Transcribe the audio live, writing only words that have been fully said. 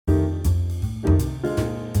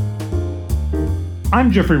I'm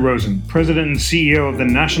Jeffrey Rosen, President and CEO of the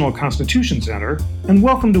National Constitution Center, and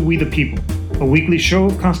welcome to We the People, a weekly show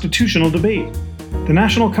of constitutional debate. The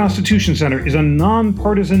National Constitution Center is a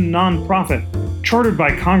nonpartisan nonprofit chartered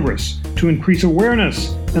by Congress to increase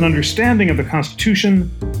awareness and understanding of the Constitution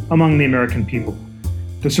among the American people.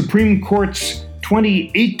 The Supreme Court's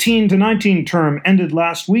 2018-19 term ended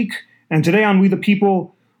last week, and today on We the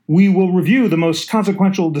People, we will review the most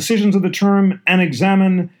consequential decisions of the term and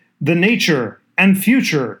examine the nature and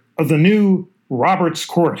future of the new Roberts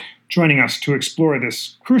Court. Joining us to explore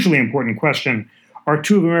this crucially important question are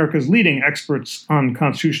two of America's leading experts on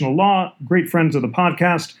constitutional law, great friends of the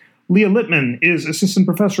podcast. Leah Littman is Assistant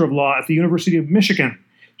Professor of Law at the University of Michigan.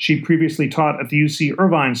 She previously taught at the UC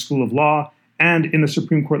Irvine School of Law and in the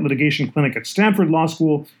Supreme Court Litigation Clinic at Stanford Law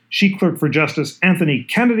School. She clerked for Justice Anthony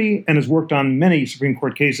Kennedy and has worked on many Supreme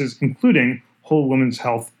Court cases, including Whole Women's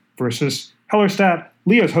Health versus Hellerstedt.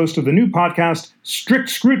 Leah is host of the new podcast, Strict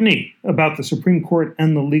Scrutiny, about the Supreme Court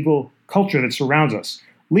and the legal culture that surrounds us.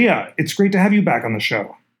 Leah, it's great to have you back on the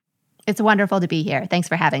show. It's wonderful to be here. Thanks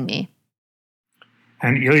for having me.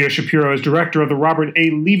 And Ilya Shapiro is director of the Robert A.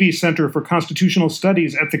 Levy Center for Constitutional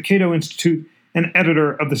Studies at the Cato Institute and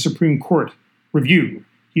editor of the Supreme Court Review.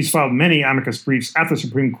 He's filed many amicus briefs at the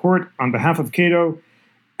Supreme Court on behalf of Cato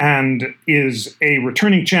and is a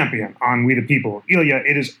returning champion on We the People. Ilya,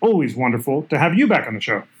 it is always wonderful to have you back on the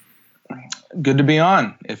show. Good to be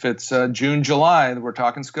on. If it's June, July, we're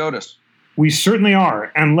talking SCOTUS. We certainly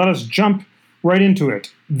are, and let us jump right into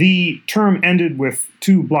it. The term ended with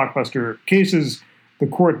two blockbuster cases. The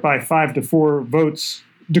court, by 5-4 votes,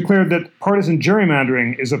 declared that partisan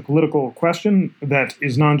gerrymandering is a political question that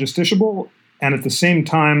is non-justiciable, and at the same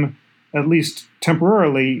time, at least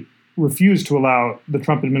temporarily, refused to allow the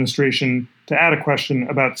Trump administration to add a question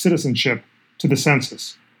about citizenship to the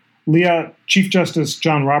census. Leah, Chief Justice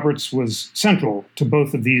John Roberts was central to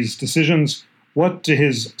both of these decisions. What do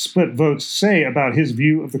his split votes say about his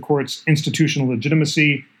view of the court's institutional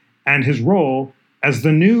legitimacy and his role as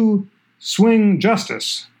the new swing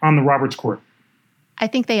justice on the Roberts Court? I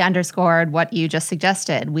think they underscored what you just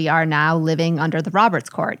suggested. We are now living under the Roberts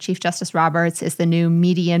Court. Chief Justice Roberts is the new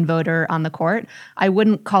median voter on the court. I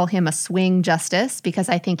wouldn't call him a swing justice because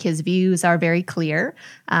I think his views are very clear,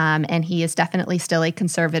 and he is definitely still a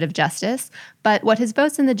conservative justice. But what his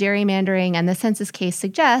votes in the gerrymandering and the census case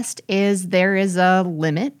suggest is there is a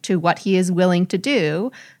limit to what he is willing to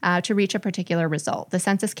do to reach a particular result. The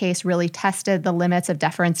census case really tested the limits of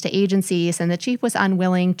deference to agencies, and the chief was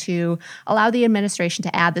unwilling to allow the administration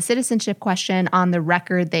to add the citizenship question on the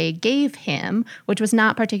record they gave him, which was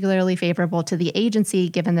not particularly favorable to the agency,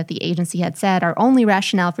 given that the agency had said our only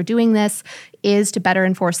rationale for doing this is to better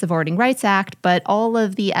enforce the Voting Rights Act. But all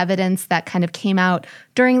of the evidence that kind of came out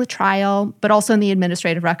during the trial, but also in the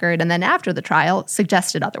administrative record and then after the trial,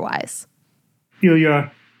 suggested otherwise. Ilya,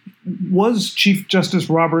 was Chief Justice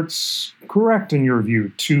Roberts correct, in your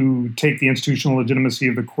view, to take the institutional legitimacy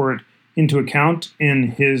of the court into account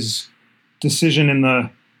in his decision in the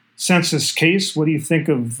census case? What do you think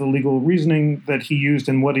of the legal reasoning that he used,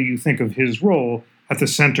 and what do you think of his role at the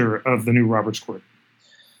center of the new Roberts Court?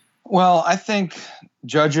 Well, I think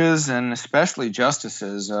judges, and especially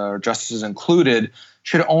justices, or justices included,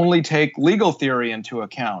 should only take legal theory into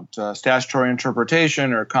account, statutory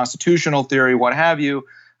interpretation or constitutional theory, what have you.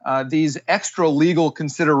 These extra legal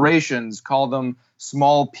considerations, call them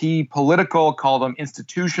small p political, call them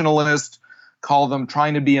institutionalist, call them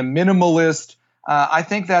trying to be a minimalist. I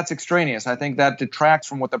think that's extraneous. I think that detracts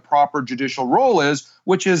from what the proper judicial role is,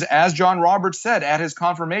 which is, as John Roberts said at his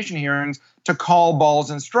confirmation hearings, to call balls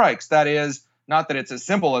and strikes. That is, not that it's as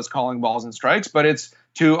simple as calling balls and strikes, but it's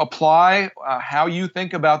to apply how you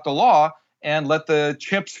think about the law and let the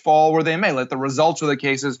chips fall where they may, let the results of the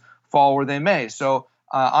cases fall where they may. So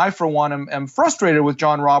I, for one, am frustrated with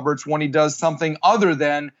John Roberts when he does something other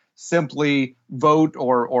than simply vote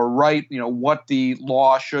or write, what the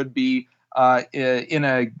law should be in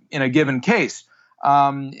a given case.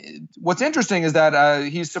 What's interesting is that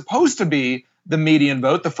he's supposed to be the median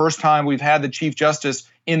vote, the first time we've had the Chief Justice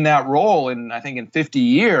in that role in 50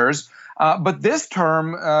 years. But this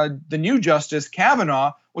term, the new Justice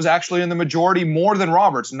Kavanaugh was actually in the majority more than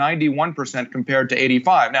Roberts, 91% compared to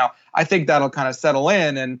 85%. Now, I think that'll kind of settle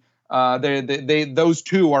in, and those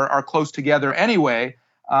two are close together anyway.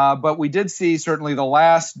 But we did see certainly the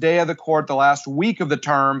last day of the court, the last week of the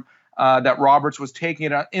term, that Roberts was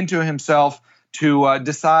taking it into himself to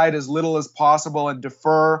decide as little as possible and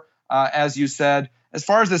defer, as you said. As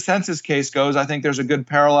far as the census case goes, I think there's a good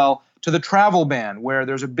parallel to the travel ban, where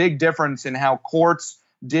there's a big difference in how courts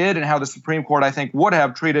did and how the Supreme Court, I think, would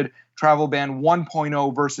have treated travel ban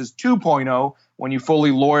 1.0 versus 2.0, when you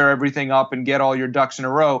fully lawyer everything up and get all your ducks in a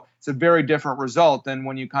row, it's a very different result than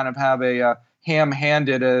when you kind of have a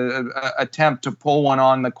ham-handed attempt to pull one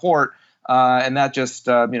on the court. And that just,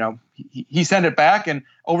 he sent it back. And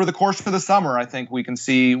over the course of the summer, I think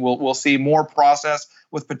we'll see more process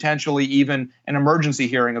with potentially even an emergency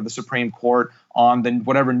hearing of the Supreme Court on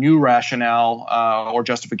whatever new rationale or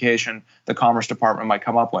justification the Commerce Department might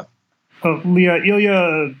come up with. Leah,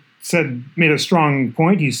 Ilya made a strong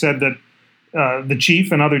point. He said that the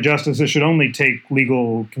chief and other justices should only take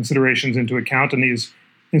legal considerations into account, and these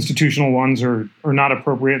institutional ones are not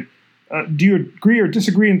appropriate. Do you agree or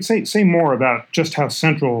disagree? And say more about just how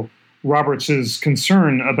central Roberts'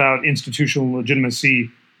 concern about institutional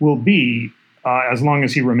legitimacy will be as long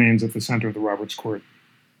as he remains at the center of the Roberts Court.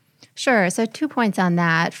 Sure. So 2 points on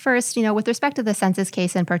that. First, with respect to the census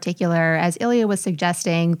case in particular, as Ilya was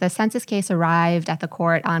suggesting, the census case arrived at the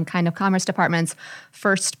court on kind of Commerce Department's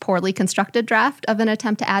first poorly constructed draft of an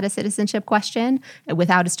attempt to add a citizenship question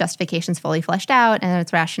without its justifications fully fleshed out and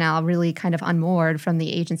its rationale really kind of unmoored from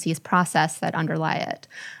the agency's process that underlie it.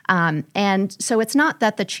 And so it's not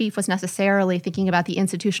that the chief was necessarily thinking about the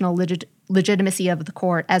institutional legitimacy of the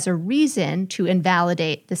court as a reason to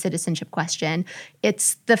invalidate the citizenship question.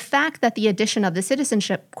 It's the fact that the addition of the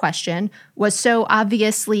citizenship question was so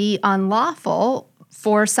obviously unlawful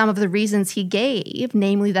for some of the reasons he gave,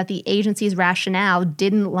 namely that the agency's rationale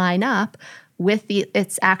didn't line up with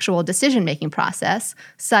its actual decision-making process,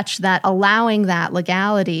 such that allowing that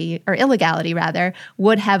legality, or illegality rather,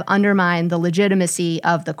 would have undermined the legitimacy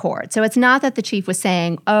of the court. So it's not that the chief was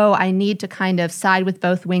saying, I need to kind of side with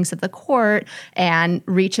both wings of the court and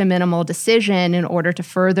reach a minimal decision in order to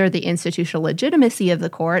further the institutional legitimacy of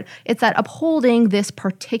the court. It's that upholding this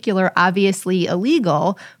particular obviously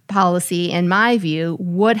illegal policy, in my view,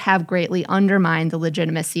 would have greatly undermined the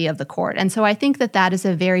legitimacy of the court. And so I think that is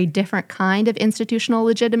a very different kind of institutional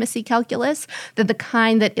legitimacy calculus than the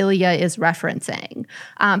kind that Ilya is referencing.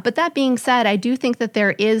 But that being said, I do think that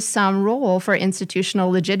there is some role for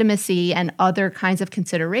institutional legitimacy and other kinds of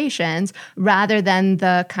considerations rather than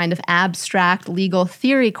the kind of abstract legal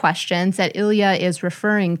theory questions that Ilya is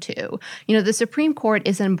referring to. The Supreme Court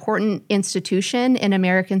is an important institution in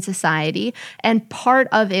American society, and part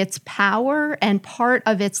of its power and part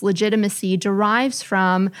of its legitimacy derives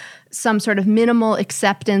from some sort of minimal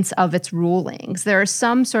acceptance of its rulings. There are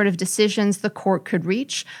some sort of decisions the court could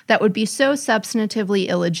reach that would be so substantively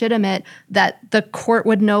illegitimate that the court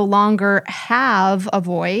would no longer have a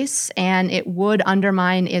voice and it would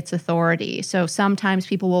undermine its authority. So sometimes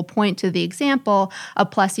people will point to the example of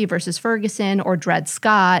Plessy versus Ferguson or Dred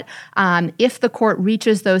Scott. If the court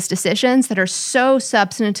reaches those decisions that are so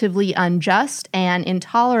substantively unjust and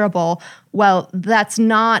intolerable, well, that's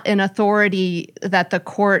not an authority that the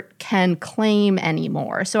court can claim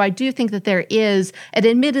anymore. So I do think that there is an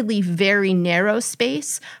admittedly very narrow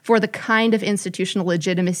space for the kind of institutional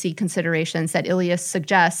legitimacy considerations that Ilya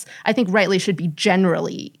suggests, I think rightly should be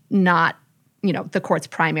generally not, the court's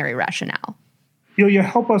primary rationale. Ilya,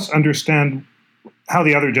 help us understand how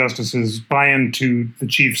the other justices buy into the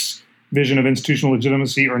chief's vision of institutional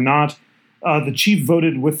legitimacy or not. The chief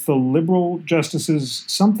voted with the liberal justices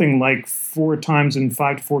something like 4 times in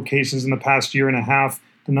 5-4 cases in the past year and a half.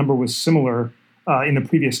 The number was similar in the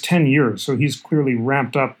previous 10 years. So he's clearly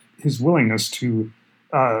ramped up his willingness to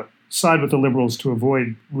side with the liberals to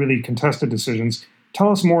avoid really contested decisions.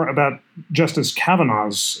 Tell us more about Justice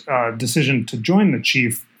Kavanaugh's decision to join the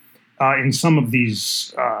chief in some of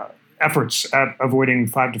these efforts at avoiding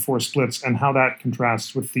 5-4 splits and how that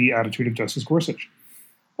contrasts with the attitude of Justice Gorsuch.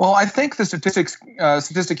 Well, I think the statistic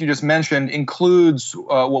you just mentioned includes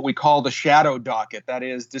what we call the shadow docket. That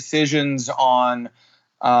is, decisions on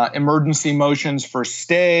emergency motions for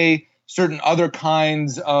stay, certain other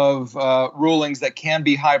kinds of rulings that can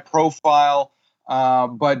be high profile,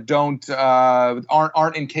 but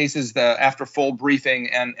aren't in cases that after full briefing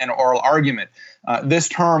and oral argument. This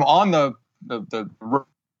term on the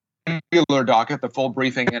regular docket, the full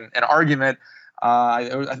briefing and argument.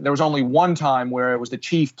 There was only one time where it was the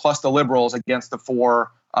chief plus the liberals against the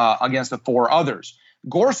four others.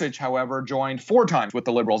 Gorsuch, however, joined 4 times with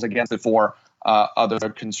the liberals against the 4 other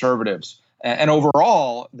conservatives. And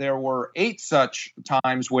overall, there were 8 such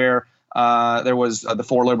times where there was the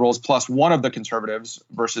 4 liberals plus one of the conservatives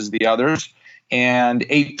versus the others, and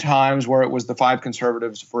 8 times where it was the 5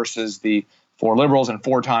 conservatives versus the 4 liberals, and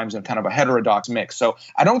 4 times in kind of a heterodox mix. So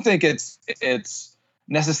I don't think it's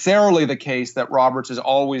necessarily the case that Roberts is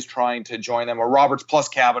always trying to join them, or Roberts plus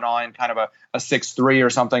Kavanaugh in kind of a 6-3 or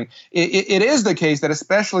something. It is the case that,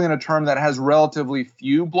 especially in a term that has relatively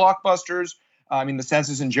few blockbusters, I mean, the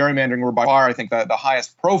census and gerrymandering were by far, I think, the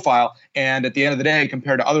highest profile. And at the end of the day,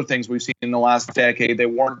 compared to other things we've seen in the last decade, they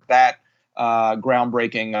weren't that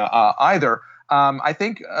groundbreaking either. I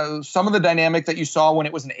think some of the dynamic that you saw when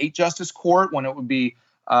it was an 8-justice court, when it would be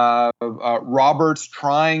Roberts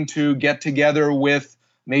trying to get together with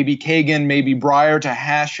maybe Kagan, maybe Breyer to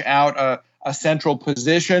hash out a central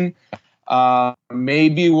position.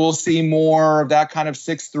 Maybe we'll see more of that kind of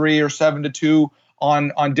 6-3 or 7-2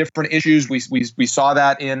 on different issues. We saw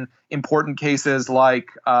that in important cases like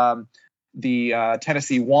the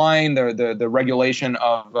Tennessee wine, the regulation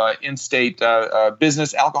of in-state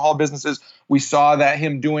business, alcohol businesses. We saw that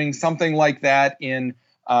him doing something like that in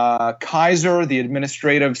Kaiser, the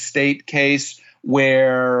administrative state case,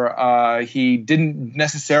 where he didn't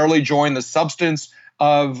necessarily join the substance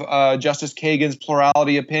of Justice Kagan's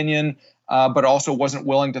plurality opinion, but also wasn't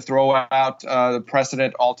willing to throw out the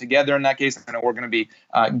precedent altogether in that case. I know we're going to be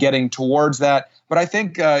getting towards that. But I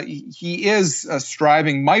think he is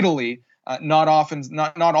striving mightily, not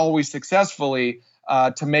always successfully,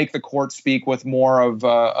 to make the court speak with more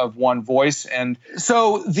of one voice. And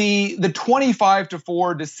so the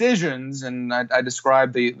 25-4 decisions, and I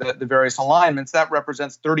described the various alignments, that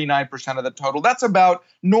represents 39% of the total. That's about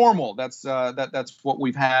normal. That's what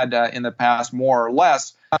we've had in the past, more or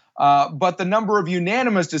less. But the number of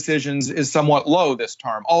unanimous decisions is somewhat low this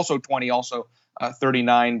term. Also 20, also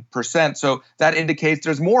 39%. So that indicates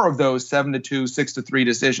there's more of those 7-2, 6-3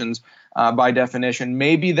 decisions by definition.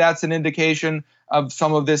 Maybe that's an indication of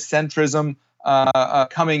some of this centrism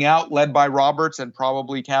coming out, led by Roberts and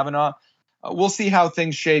probably Kavanaugh. We'll see how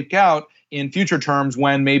things shake out in future terms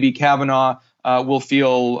when maybe Kavanaugh will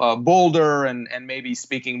feel bolder and maybe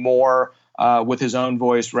speaking more with his own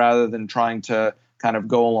voice rather than trying to kind of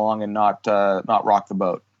go along and not rock the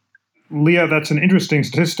boat. Leah, that's an interesting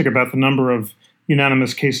statistic about the number of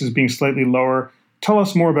unanimous cases being slightly lower. Tell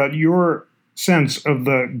us more about your sense of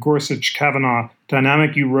the Gorsuch-Kavanaugh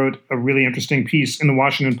dynamic. You wrote a really interesting piece in the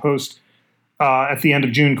Washington Post at the end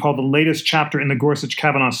of June called "The Latest Chapter in the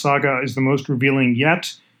Gorsuch-Kavanaugh Saga is the Most Revealing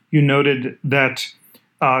Yet." You noted that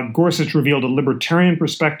Gorsuch revealed a libertarian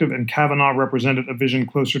perspective and Kavanaugh represented a vision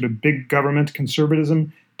closer to big government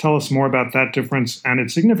conservatism. Tell us more about that difference and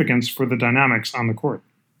its significance for the dynamics on the court.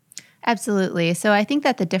 Absolutely. So I think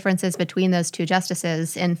that the differences between those two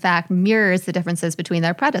justices, in fact, mirrors the differences between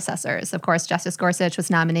their predecessors. Of course, Justice Gorsuch was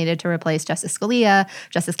nominated to replace Justice Scalia,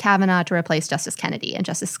 Justice Kavanaugh to replace Justice Kennedy. And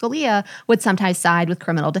Justice Scalia would sometimes side with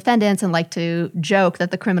criminal defendants and like to joke that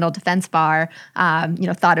the criminal defense bar,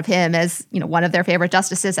 thought of him as, one of their favorite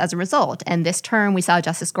justices as a result. And this term, we saw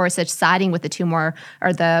Justice Gorsuch siding with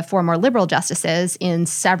the four more liberal justices in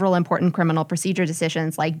several important criminal procedure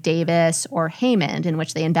decisions like Davis or Haymond, in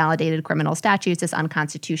which they invalidated criminal statutes as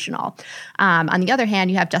unconstitutional. On the other hand,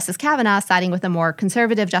 you have Justice Kavanaugh siding with the more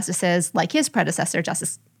conservative justices like his predecessor,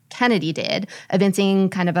 Justice Kennedy did, evincing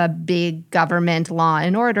kind of a big government, law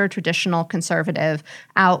and order, traditional conservative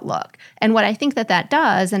outlook. And what I think that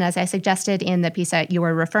does, and as I suggested in the piece that you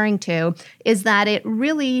were referring to, is that it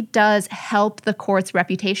really does help the court's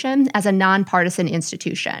reputation as a nonpartisan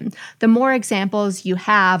institution. The more examples you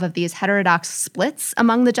have of these heterodox splits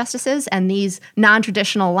among the justices and these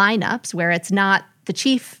non-traditional lineups where it's not the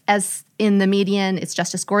chief as in the median, it's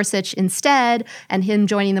Justice Gorsuch instead, and him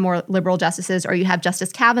joining the more liberal justices, or you have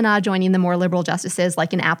Justice Kavanaugh joining the more liberal justices,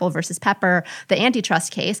 like in Apple versus Pepper, the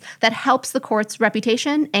antitrust case, that helps the court's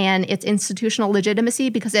reputation and its institutional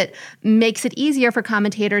legitimacy because it makes it easier for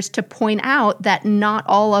commentators to point out that not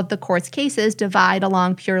all of the court's cases divide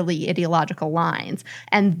along purely ideological lines.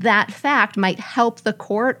 And that fact might help the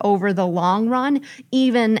court over the long run,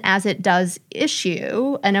 even as it does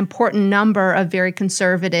issue an important number of very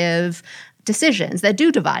conservative decisions that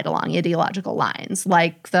do divide along ideological lines,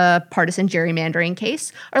 like the partisan gerrymandering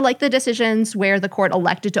case, or like the decisions where the court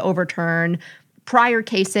elected to overturn prior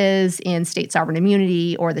cases in state sovereign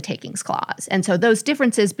immunity or the takings clause. And so those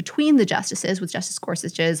differences between the justices, with Justice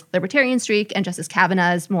Gorsuch's libertarian streak and Justice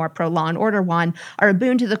Kavanaugh's more pro-law and order one, are a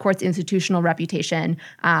boon to the court's institutional reputation.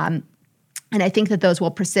 And I think that those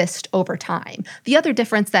will persist over time. The other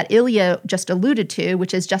difference that Ilya just alluded to,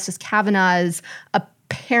 which is Justice Kavanaugh's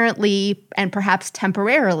apparently and perhaps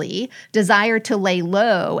temporarily desire to lay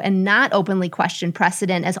low and not openly question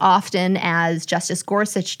precedent as often as Justice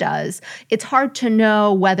Gorsuch does, it's hard to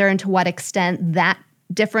know whether and to what extent that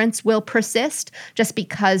difference will persist just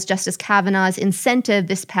because Justice Kavanaugh's incentive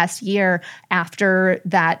this past year after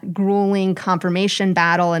that grueling confirmation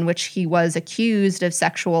battle in which he was accused of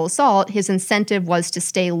sexual assault, his incentive was to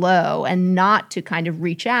stay low and not to kind of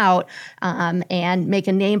reach out and make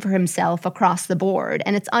a name for himself across the board.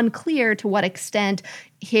 And it's unclear to what extent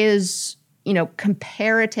his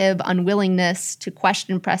comparative unwillingness to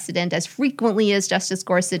question precedent as frequently as Justice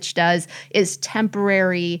Gorsuch does is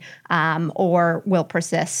temporary or will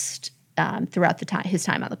persist throughout his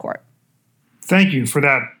time on the court. Thank you for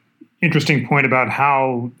that interesting point about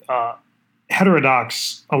how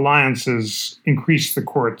heterodox alliances increase the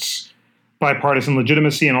court's bipartisan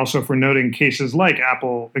legitimacy, and also for noting cases like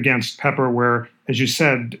Apple against Pepper, where, as you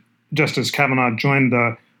said, Justice Kavanaugh joined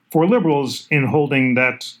the four liberals in holding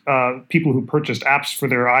that people who purchased apps for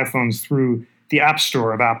their iPhones through the App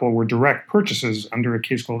Store of Apple were direct purchases under a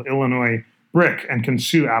case called Illinois BRIC and can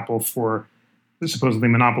sue Apple for supposedly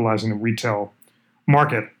monopolizing the retail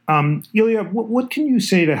market. Ilya, what can you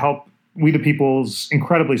say to help we the people's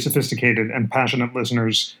incredibly sophisticated and passionate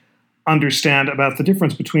listeners understand about the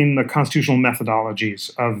difference between the constitutional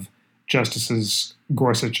methodologies of Justices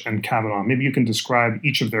Gorsuch and Kavanaugh? Maybe you can describe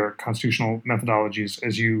each of their constitutional methodologies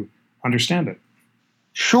as you understand it.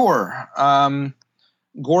 Sure.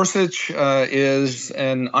 Gorsuch is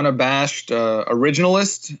an unabashed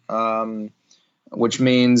originalist, which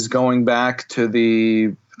means going back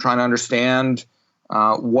to trying to understand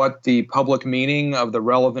what the public meaning of the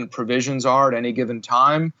relevant provisions are at any given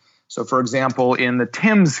time. So, for example, in the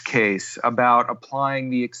Timbs case about applying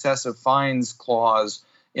the excessive fines clause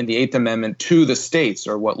in the Eighth Amendment to the states,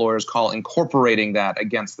 or what lawyers call incorporating that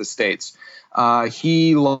against the states.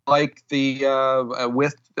 He, like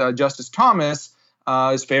with Justice Thomas,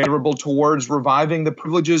 is favorable towards reviving the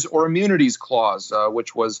Privileges or Immunities Clause,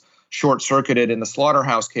 which was short-circuited in the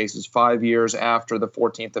Slaughterhouse cases 5 years after the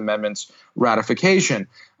 14th Amendment's ratification.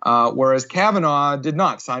 Whereas Kavanaugh did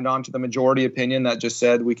not, signed on to the majority opinion that just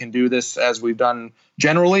said we can do this as we've done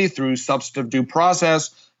generally through substantive due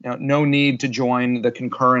process. No need to join the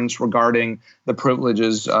concurrence regarding the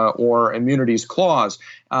Privileges or Immunities Clause.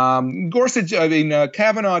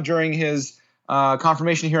 Kavanaugh, during his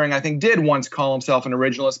confirmation hearing, I think did once call himself an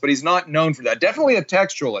originalist, but he's not known for that. Definitely a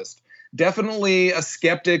textualist. Definitely a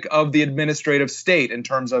skeptic of the administrative state in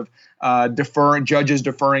terms of judges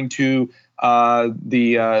deferring to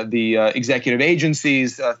the executive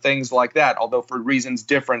agencies, things like that, although for reasons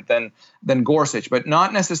different than Gorsuch, but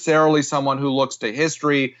not necessarily someone who looks to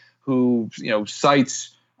history, who cites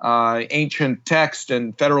ancient text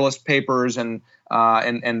and Federalist Papers and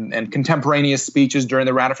contemporaneous speeches during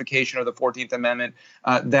the ratification of the 14th Amendment,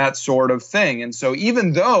 that sort of thing. And so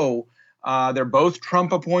even though they're both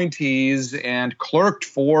Trump appointees and clerked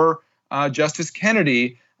for Justice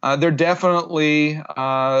Kennedy, they're definitely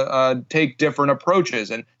take different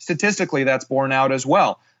approaches. And statistically, that's borne out as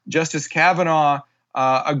well. Justice Kavanaugh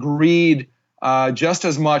agreed just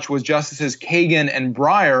as much with Justices Kagan and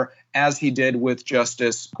Breyer as he did with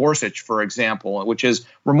Justice Gorsuch, for example, which is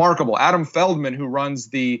remarkable. Adam Feldman, who runs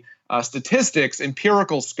the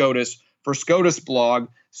empirical SCOTUS for SCOTUS blog,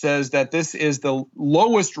 says that this is the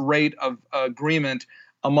lowest rate of agreement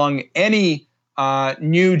among any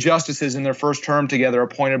new justices in their first term together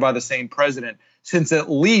appointed by the same president since at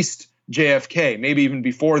least JFK, maybe even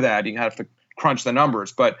before that. You have to crunch the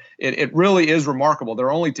numbers, but it really is remarkable.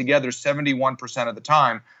 They're only together 71% of the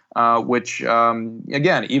time, which,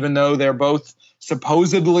 again, even though they're both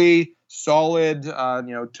supposedly solid,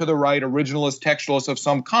 to the right, originalist, textualists of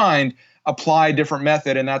some kind, apply a different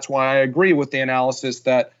method. And that's why I agree with the analysis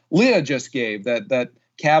that Leah just gave, that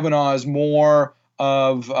Kavanaugh is more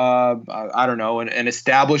of, an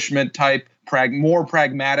establishment type, more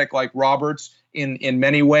pragmatic like Roberts in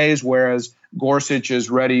many ways, whereas Gorsuch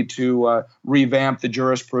is ready to revamp the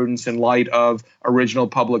jurisprudence in light of original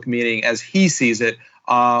public meaning as he sees it,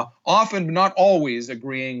 often but not always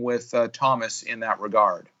agreeing with Thomas in that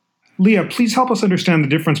regard. Leah, please help us understand the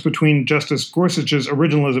difference between Justice Gorsuch's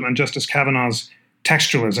originalism and Justice Kavanaugh's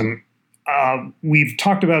textualism. We've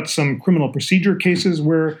talked about some criminal procedure cases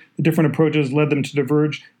where the different approaches led them to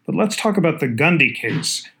diverge, but let's talk about the Gundy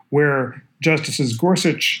case, where Justices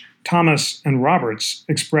Gorsuch, Thomas, and Roberts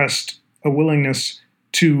expressed a willingness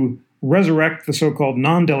to resurrect the so-called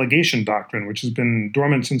non-delegation doctrine, which has been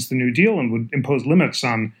dormant since the New Deal and would impose limits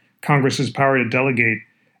on Congress's power to delegate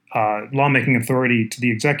lawmaking authority to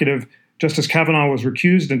the executive. Justice Kavanaugh was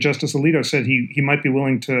recused, and Justice Alito said he might be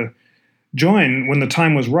willing to join when the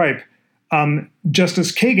time was ripe.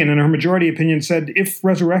 Justice Kagan, in her majority opinion, said if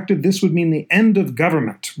resurrected, this would mean the end of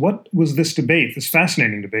government. What was this debate, this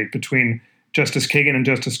fascinating debate between Justice Kagan and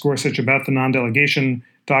Justice Gorsuch about the non-delegation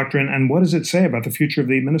doctrine, and what does it say about the future of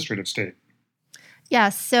the administrative state? Yeah,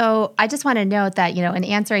 so I just want to note that, in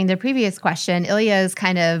answering the previous question, Ilya is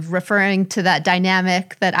kind of referring to that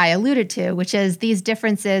dynamic that I alluded to, which is these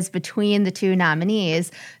differences between the two nominees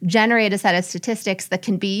generate a set of statistics that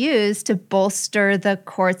can be used to bolster the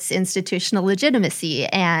court's institutional legitimacy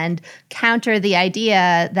and counter the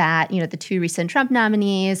idea that, the two recent Trump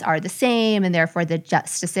nominees are the same and therefore the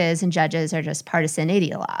justices and judges are just partisan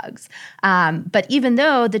ideologues. But even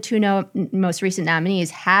though the two most recent nominees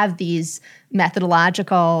have these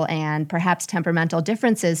methodological and perhaps temperamental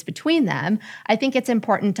differences between them, I think it's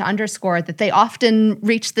important to underscore that they often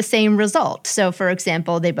reach the same result. So, for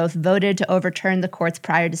example, they both voted to overturn the court's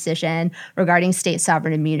prior decision regarding state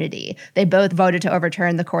sovereign immunity. They both voted to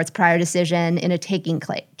overturn the court's prior decision in a taking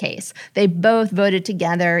case. They both voted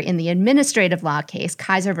together in the administrative law case,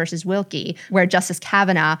 Kaiser versus Wilkie, where Justice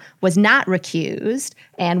Kavanaugh was not recused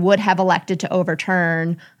and would have elected to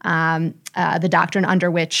overturn the doctrine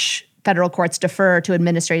under which federal courts defer to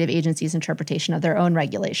administrative agencies' interpretation of their own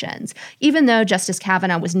regulations. Even though Justice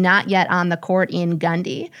Kavanaugh was not yet on the court in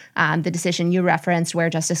Gundy, the decision you referenced where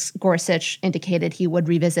Justice Gorsuch indicated he would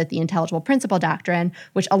revisit the intelligible principle doctrine,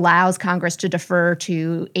 which allows Congress to defer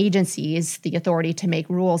to agencies the authority to make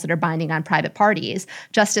rules that are binding on private parties,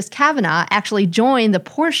 Justice Kavanaugh actually joined the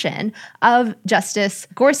portion of Justice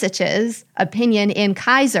Gorsuch's opinion in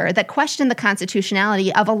Kaiser that questioned the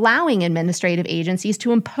constitutionality of allowing administrative agencies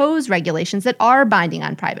to impose regulations that are binding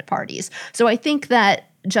on private parties. So I think that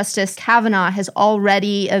Justice Kavanaugh has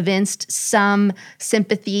already evinced some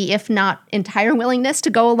sympathy, if not entire willingness, to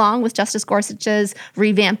go along with Justice Gorsuch's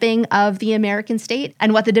revamping of the American state.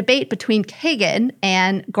 And what the debate between Kagan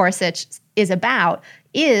and Gorsuch is about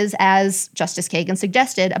is, as Justice Kagan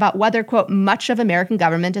suggested, about whether, quote, much of American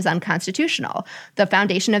government is unconstitutional. The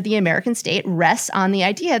foundation of the American state rests on the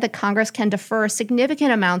idea that Congress can defer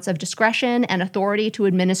significant amounts of discretion and authority to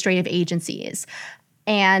administrative agencies.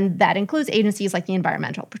 And that includes agencies like the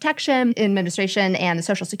Environmental Protection Administration and the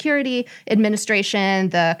Social Security Administration,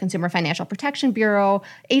 the Consumer Financial Protection Bureau.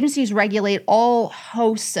 Agencies regulate all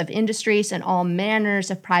hosts of industries and all manners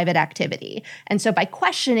of private activity. And so by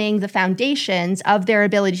questioning the foundations of their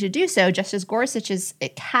ability to do so, Justice Gorsuch is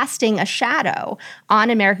casting a shadow on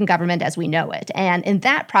American government as we know it. And in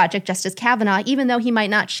that project, Justice Kavanaugh, even though he might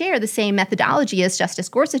not share the same methodology as Justice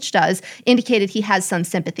Gorsuch does, indicated he has some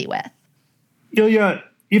sympathy with. Ilya,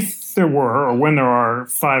 if there were, or when there are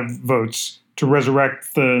 5 votes to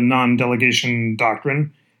resurrect the non-delegation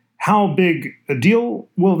doctrine, how big a deal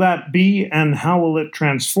will that be, and how will it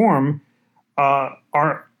transform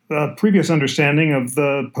our previous understanding of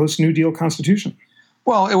the post-New Deal Constitution?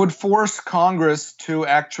 Well, it would force Congress to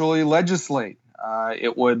actually legislate.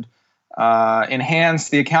 It would enhance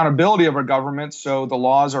the accountability of our government, so the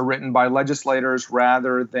laws are written by legislators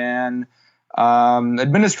rather than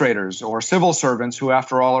administrators or civil servants who,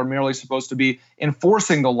 after all, are merely supposed to be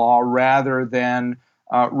enforcing the law rather than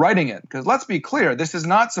writing it. Because let's be clear, this is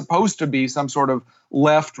not supposed to be some sort of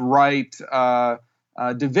left-right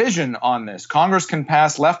division on this. Congress can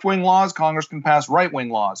pass left-wing laws. Congress can pass right-wing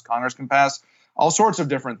laws. Congress can pass all sorts of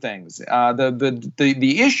different things.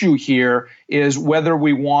 The issue here is whether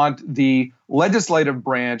we want the legislative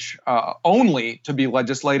branch only to be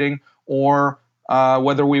legislating, or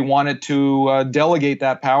whether we wanted to delegate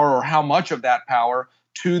that power, or how much of that power,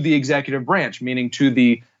 to the executive branch, meaning to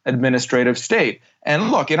the administrative state.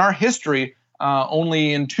 And look, in our history,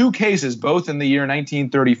 only in 2 cases, both in the year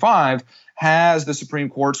 1935, has the Supreme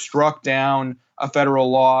Court struck down a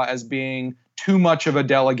federal law as being too much of a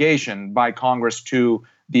delegation by Congress to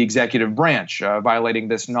the executive branch, violating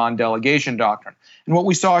this non-delegation doctrine. And what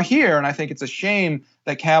we saw here, and I think it's a shame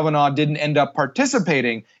that Kavanaugh didn't end up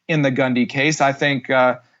participating in the Gundy case. I think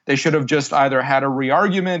they should have just either had a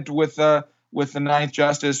re-argument with the Ninth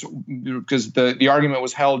Justice, because the argument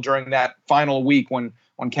was held during that final week when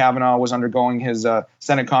Kavanaugh was undergoing his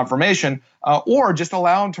Senate confirmation, or just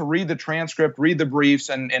allow him to read the transcript, read the briefs,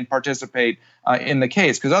 and participate in the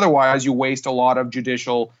case, because otherwise you waste a lot of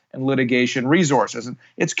judicial and litigation resources. And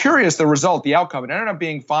it's curious, the result, the outcome. It ended up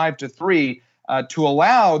being 5-3 to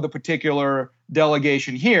allow the particular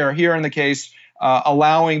delegation here in the case,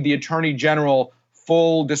 allowing the Attorney General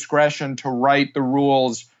full discretion to write the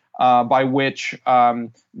rules by which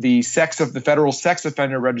the federal sex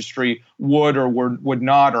offender registry would or would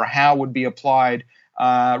not, or how would be applied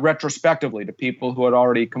retrospectively to people who had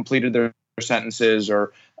already completed their sentences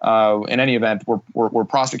or in any event, were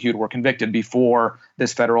prosecuted, were convicted before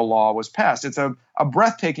this federal law was passed. It's a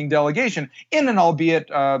breathtaking delegation in an albeit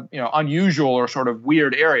unusual or sort of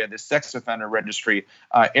weird area, this sex offender registry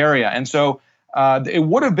area. And so it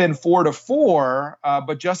would have been 4-4,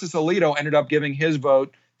 but Justice Alito ended up giving his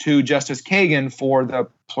vote to Justice Kagan for the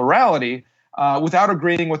plurality without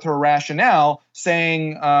agreeing with her rationale,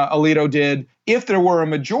 saying Alito did, if there were a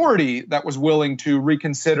majority that was willing to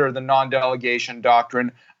reconsider the non-delegation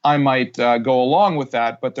doctrine, I might go along with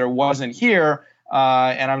that, but there wasn't here,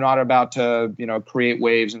 and I'm not about to create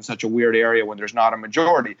waves in such a weird area when there's not a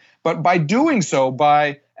majority. But by doing so,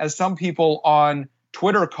 by, as some people on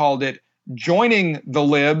Twitter called it, joining the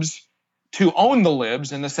libs to own the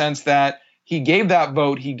libs, in the sense that he gave that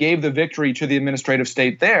vote, he gave the victory to the administrative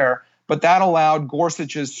state there, but that allowed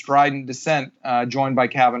Gorsuch's strident dissent, joined by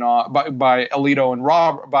Kavanaugh, by Alito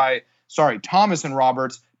and Thomas and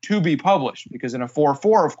Roberts, to be published. Because in a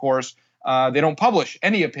 4-4, of course, they don't publish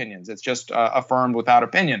any opinions. It's just affirmed without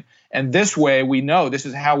opinion. And this way, this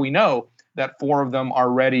is how we know that 4 of them are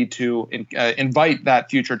ready to invite that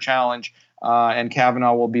future challenge. And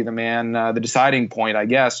Kavanaugh will be the man, the deciding point, I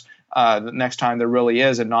guess, the next time there really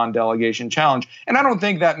is a non-delegation challenge. And I don't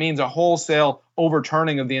think that means a wholesale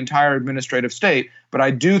overturning of the entire administrative state, but I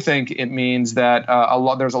do think it means that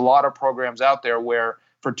there's a lot of programs out there where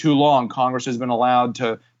for too long Congress has been allowed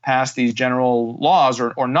to pass these general laws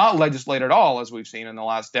or not legislate at all, as we've seen in the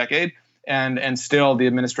last decade, and still the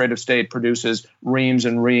administrative state produces reams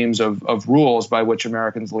and reams of rules by which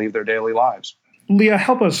Americans live their daily lives. Leah,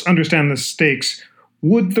 help us understand the stakes.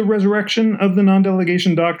 Would the resurrection of the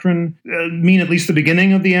non-delegation doctrine mean at least the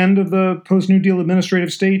beginning of the end of the post-New Deal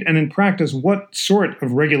administrative state? And in practice, what sort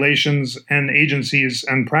of regulations and agencies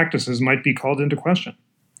and practices might be called into question?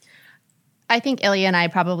 I think Ilya and I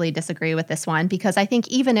probably disagree with this one, because I think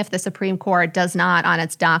even if the Supreme Court does not on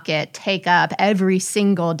its docket take up every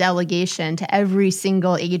single delegation to every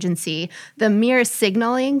single agency, the mere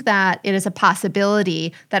signaling that it is a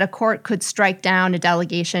possibility that a court could strike down a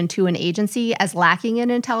delegation to an agency as lacking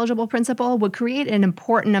an intelligible principle would create an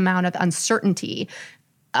important amount of uncertainty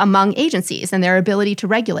among agencies and their ability to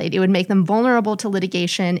regulate. It would make them vulnerable to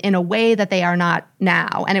litigation in a way that they are not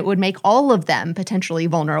now, and it would make all of them potentially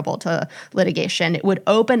vulnerable to litigation. It would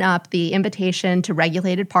open up the invitation to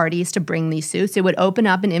regulated parties to bring these suits. It would open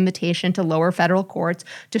up an invitation to lower federal courts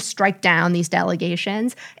to strike down these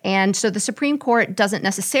delegations. And so the Supreme Court doesn't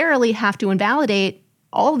necessarily have to invalidate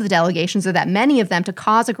all of the delegations, or that many of them, to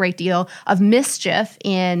cause a great deal of mischief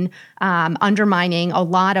in undermining a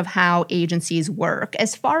lot of how agencies work.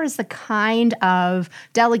 As far as the kind of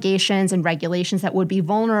delegations and regulations that would be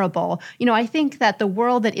vulnerable, I think that the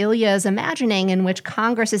world that Ilya is imagining, in which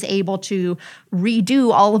Congress is able to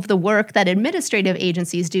redo all of the work that administrative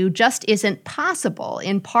agencies do, just isn't possible,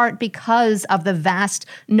 in part because of the vast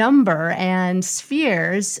number and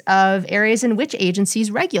spheres of areas in which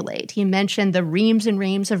agencies regulate. He mentioned the reams and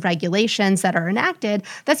reams of regulations that are enacted.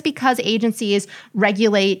 That's because agencies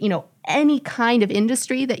regulate, any kind of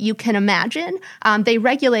industry that you can imagine. They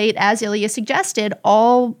regulate, as Ilya suggested,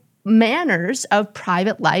 all manners of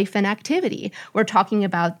private life and activity. We're talking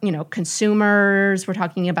about, consumers, we're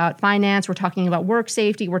talking about finance, we're talking about work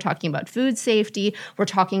safety, we're talking about food safety, we're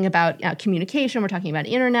talking about communication, we're talking about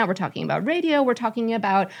internet, we're talking about radio, we're talking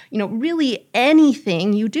about, really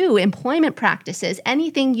anything you do, employment practices,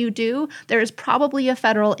 anything you do, there is probably a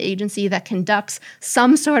federal agency that conducts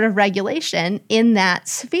some sort of regulation in that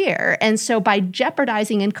sphere. And so by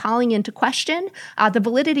jeopardizing and calling into question the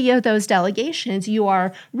validity of those delegations, you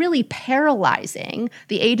are really paralyzing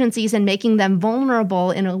the agencies and making them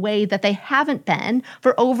vulnerable in a way that they haven't been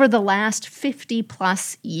for over the last 50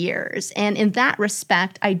 plus years. And in that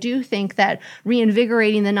respect, I do think that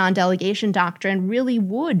reinvigorating the non-delegation doctrine really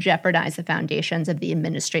would jeopardize the foundations of the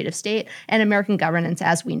administrative state and American governance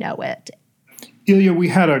as we know it. Ilya, we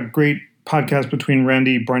had a great podcast between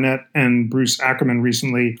Randy Barnett and Bruce Ackerman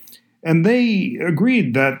recently, and they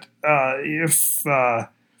agreed that if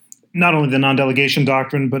not only the non-delegation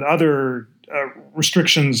doctrine, but other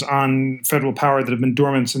restrictions on federal power that have been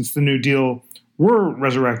dormant since the New Deal were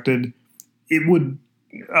resurrected, it would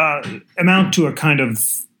amount to a kind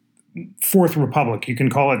of Fourth Republic. You can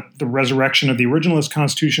call it the resurrection of the originalist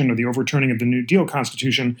Constitution or the overturning of the New Deal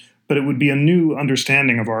Constitution, but it would be a new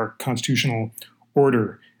understanding of our constitutional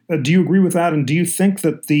order. Do you agree with that? And do you think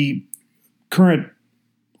that the current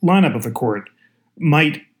lineup of the court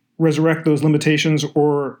might resurrect those limitations,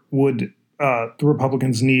 or would the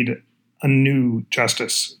Republicans need a new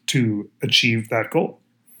justice to achieve that goal?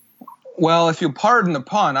 Well, if you pardon the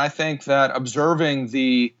pun, I think that observing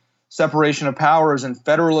the separation of powers and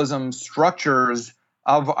federalism structures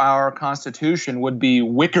of our Constitution would be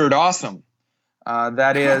wicked awesome.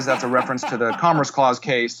 That's a reference to the Commerce Clause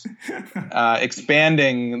case,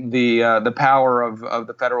 expanding the power of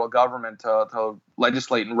the federal government to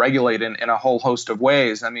legislate and regulate in a whole host of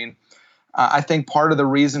ways. I mean, I think part of the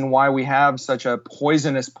reason why we have such a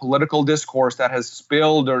poisonous political discourse that has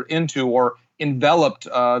spilled into or enveloped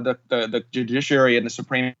the judiciary and the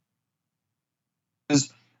Supreme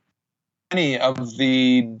is many of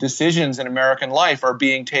the decisions in American life are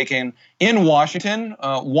being taken in Washington,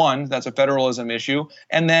 one, that's a federalism issue,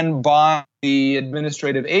 and then by the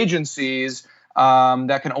administrative agencies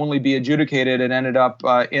that can only be adjudicated and ended up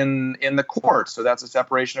in the courts. So that's a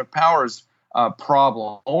separation of powers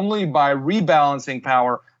problem. Only by rebalancing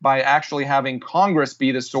power, by actually having Congress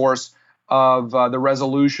be the source of the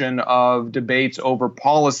resolution of debates over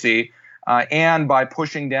policy, and by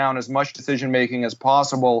pushing down as much decision-making as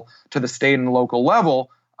possible to the state and local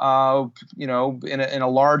level, in a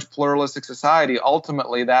large pluralistic society,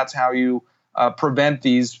 ultimately that's how you prevent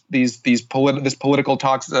this political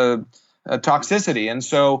toxicity. And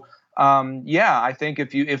so, I think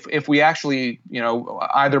if we actually,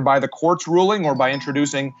 either by the court's ruling or by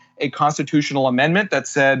introducing a constitutional amendment that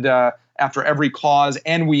said after every clause,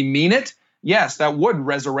 and we mean it, yes, that would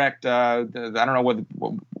resurrect. I don't know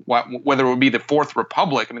whether it would be the Fourth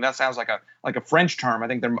Republic. I mean, that sounds like a French term. I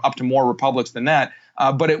think they're up to more republics than that.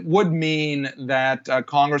 But it would mean that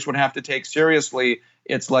Congress would have to take seriously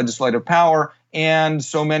its legislative power, and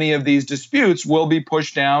so many of these disputes will be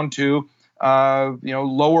pushed down to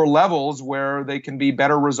lower levels where they can be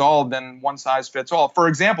better resolved than one size fits all. For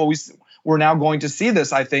example, we're now going to see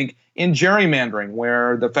this, I think, in gerrymandering,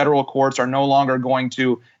 where the federal courts are no longer going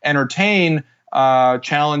to entertain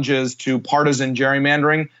challenges to partisan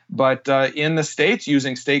gerrymandering, but in the states,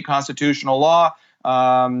 using state constitutional law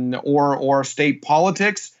or state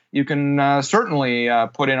politics, you can certainly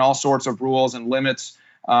put in all sorts of rules and limits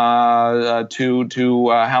to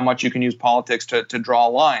how much you can use politics to draw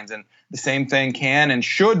lines. And the same thing can and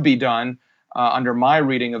should be done under my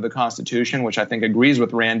reading of the Constitution, which I think agrees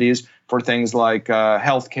with Randy's, for things like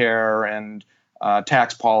health care and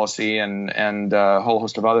tax policy and a whole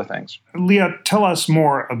host of other things. Leah, tell us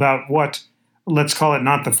more about what, let's call it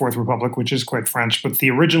not the Fourth Republic, which is quite French, but the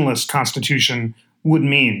originalist Constitution would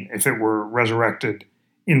mean if it were resurrected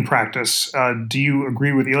in practice. Do you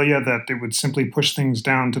agree with Ilya that it would simply push things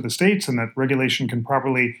down to the states and that regulation can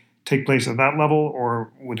properly take place at that level,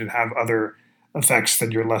 or would it have other effects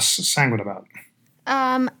that you're less sanguine about?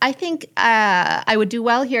 I think I would do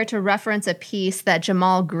well here to reference a piece that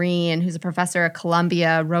Jamal Green, who's a professor at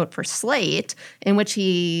Columbia, wrote for Slate, in which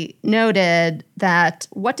he noted that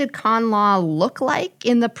what did con law look like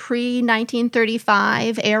in the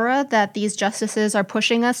pre-1935 era that these justices are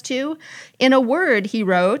pushing us to? In a word, he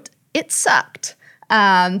wrote, it sucked.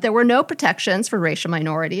 There were no protections for racial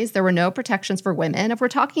minorities. There were no protections for women. If we're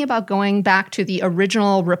talking about going back to the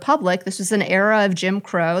original republic, this was an era of Jim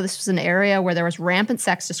Crow. This was an area where there was rampant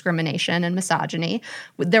sex discrimination and misogyny.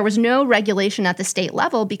 There was no regulation at the state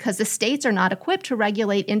level because the states are not equipped to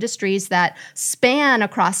regulate industries that span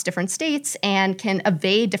across different states and can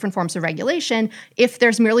evade different forms of regulation if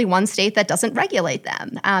there's merely one state that doesn't regulate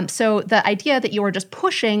them. So the idea that you are just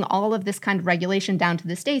pushing all of this kind of regulation down to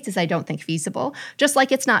the states is, I don't think, feasible. Just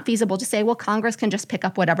like it's not feasible to say, well, Congress can just pick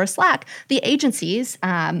up whatever slack the agencies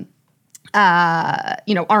aren't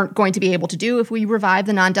going to be able to do if we revive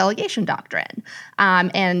the non-delegation doctrine.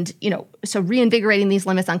 So reinvigorating these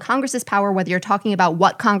limits on Congress's power, whether you're talking about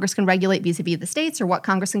what Congress can regulate vis-a-vis the states or what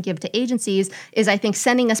Congress can give to agencies, is, I think,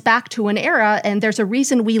 sending us back to an era, and there's a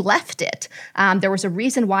reason we left it. There was a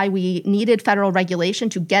reason why we needed federal regulation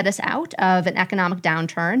to get us out of an economic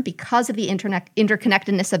downturn, because of the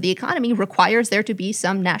interconnectedness of the economy requires there to be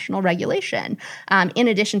some national regulation, in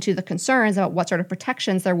addition to the concerns about what sort of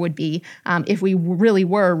protections there would be if we really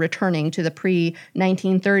were returning to the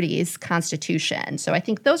pre-1930s Constitution. So I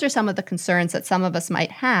think those are some of the concerns that some of us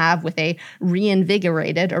might have with a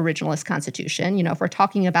reinvigorated originalist Constitution. If we're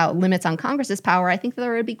talking about limits on Congress's power, I think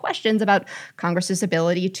there would be questions about Congress's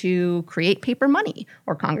ability to create paper money,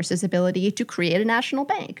 or Congress's ability to create a national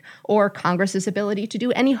bank, or Congress's ability to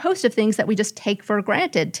do any host of things that we just take for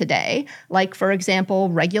granted today, like, for example,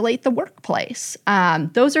 regulate the workplace.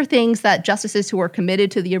 Those are things that justices who are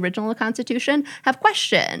committed to the original Constitution have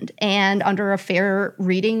questioned. And under a fair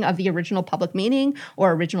reading of the original public meaning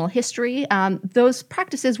or original history, those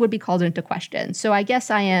practices would be called into question. So I guess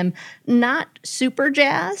I am not super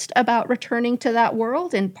jazzed about returning to that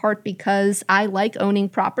world, in part because I like owning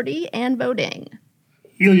property and voting.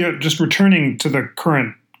 Ilya, just returning to the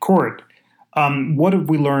current court, What have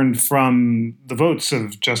we learned from the votes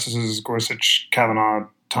of Justices Gorsuch, Kavanaugh,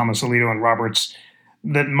 Thomas Alito, and Roberts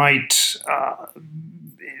that might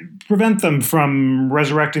prevent them from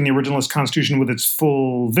resurrecting the originalist Constitution with its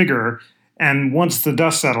full vigor? And once the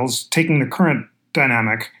dust settles, taking the current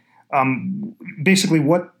dynamic, basically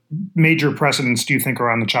what major precedents do you think are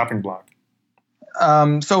on the chopping block?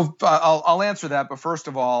 I'll answer that, but first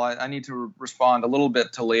of all, I need to respond a little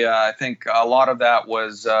bit to Leah. I think a lot of that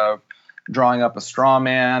was drawing up a straw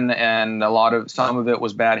man, and some of it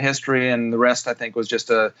was bad history, and the rest, I think, was just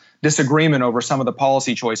a disagreement over some of the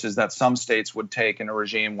policy choices that some states would take in a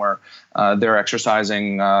regime where they're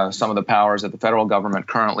exercising some of the powers that the federal government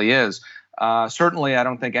currently is. Certainly, I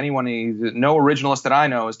don't think no originalist that I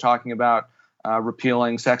know is talking about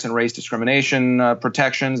repealing sex and race discrimination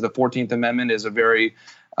protections. The 14th Amendment is a very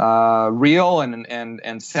real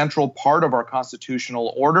and central part of our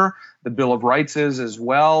constitutional order. The Bill of Rights is as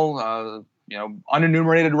well.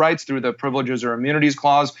 Unenumerated rights through the Privileges or Immunities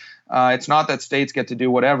Clause. It's not that states get to do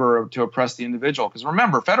whatever to oppress the individual. Because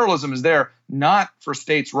remember, federalism is there not for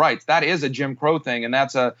states' rights. That is a Jim Crow thing, and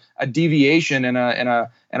that's a deviation and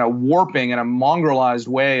a warping and a mongrelized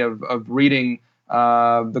way of reading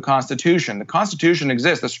the Constitution. The Constitution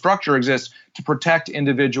exists, the structure exists to protect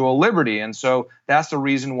individual liberty. And so that's the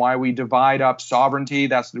reason why we divide up sovereignty.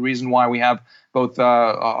 That's the reason why we have both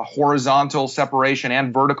a horizontal separation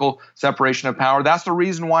and vertical separation of power. That's the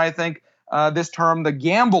reason why I think this term, the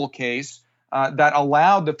Gamble case, that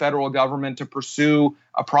allowed the federal government to pursue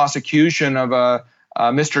a prosecution of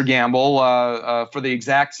Mr. Gamble for the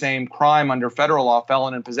exact same crime under federal law,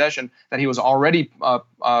 felon in possession, that he was already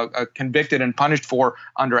convicted and punished for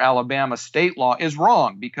under Alabama state law, is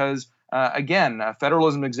wrong because, again,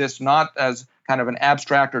 federalism exists not as kind of an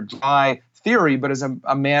abstract or dry theory, but as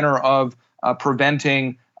a manner of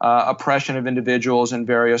preventing oppression of individuals in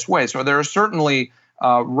various ways. So there are certainly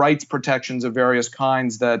rights protections of various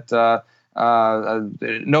kinds that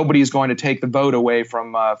nobody is going to take the vote away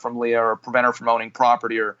from Leah or prevent her from owning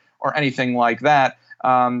property or anything like that.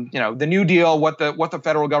 The New Deal, what the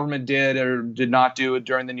federal government did or did not do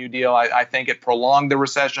during the New Deal, I think it prolonged the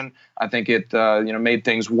recession. I think it made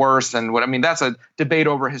things worse. And that's a debate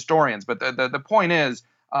over historians. But the point is,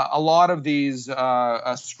 a lot of these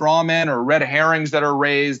straw men or red herrings that are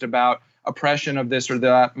raised about oppression of this or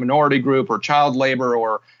that minority group or child labor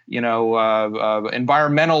or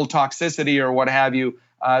environmental toxicity or what have you,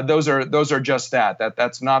 those are just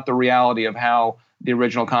that's not the reality of how the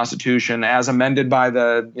original Constitution, as amended by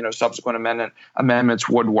the subsequent amendments,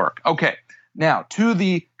 would work. Okay, now to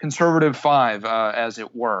the conservative five, as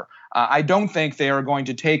it were. I don't think they are going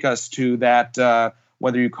to take us to that,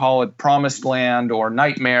 whether you call it promised land or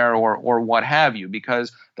nightmare or what have you,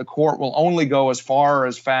 because the court will only go as far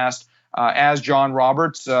as fast as John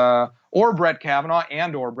Roberts or Brett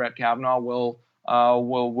Kavanaugh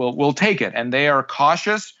will take it, and they are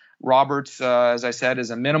cautious. Roberts, as I said,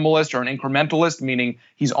 is a minimalist or an incrementalist, meaning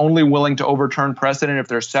he's only willing to overturn precedent if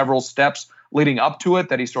there's several steps leading up to it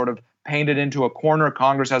that he sort of painted into a corner.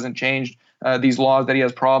 Congress hasn't changed these laws that he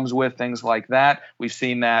has problems with, things like that. We've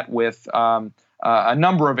seen that with a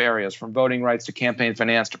number of areas, from voting rights to campaign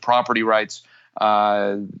finance to property rights.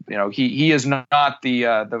 He is not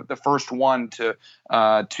the first one to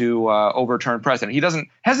overturn precedent. He doesn't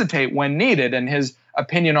hesitate when needed, and his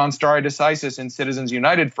opinion on stare decisis in Citizens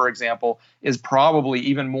United, for example, is probably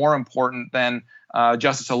even more important than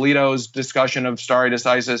Justice Alito's discussion of stare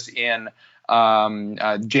decisis in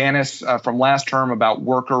Janus from last term about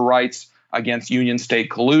worker rights against union-state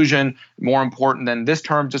collusion, more important than this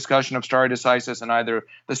term's discussion of stare decisis in either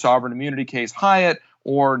the sovereign immunity case Hyatt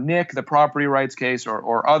or Nick, the property rights case,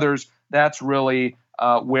 or others. That's really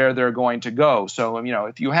where they're going to go. So,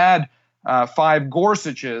 if you had five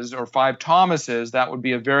Gorsuches or five Thomases, that would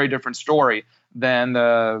be a very different story than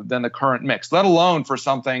the current mix, let alone for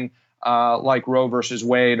something like Roe versus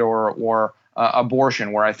Wade or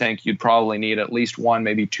abortion, where I think you'd probably need at least one,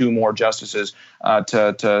 maybe two more justices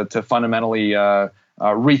to fundamentally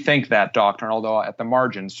rethink that doctrine, although at the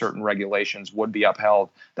margin, certain regulations would be upheld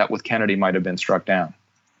that with Kennedy might have been struck down.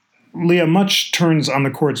 Leah, much turns on the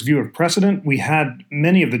court's view of precedent. We had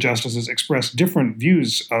many of the justices express different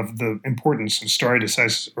views of the importance of stare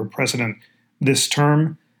decisis or precedent this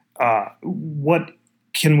term. What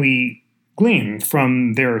can we glean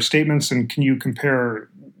from their statements, and can you compare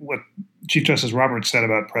what Chief Justice Roberts said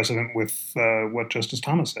about precedent with what Justice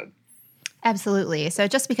Thomas said? Absolutely. So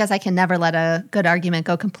just because I can never let a good argument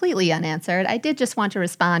go completely unanswered, I did just want to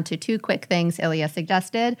respond to two quick things Ilya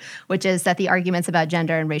suggested, which is that the arguments about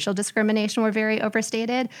gender and racial discrimination were very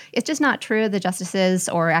overstated. It's just not true. The justices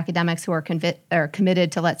or academics who are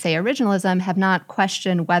committed to, let's say, originalism have not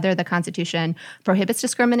questioned whether the Constitution prohibits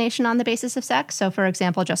discrimination on the basis of sex. So, for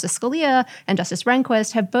example, Justice Scalia and Justice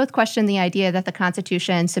Rehnquist have both questioned the idea that the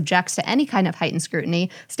Constitution subjects to any kind of heightened scrutiny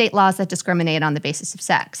state laws that discriminate on the basis of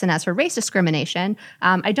sex. And as for race discrimination,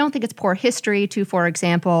 I don't think it's poor history to, for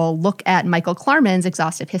example, look at Michael Klarman's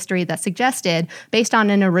exhaustive history that suggested, based on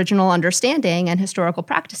an original understanding and historical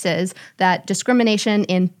practices, that discrimination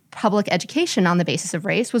in public education on the basis of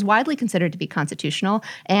race was widely considered to be constitutional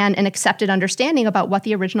and an accepted understanding about what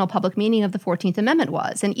the original public meaning of the 14th Amendment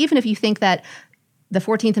was. And even if you think that the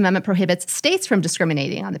 14th Amendment prohibits states from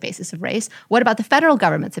discriminating on the basis of race, what about the federal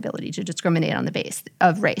government's ability to discriminate on the basis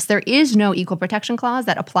of race? There is no equal protection clause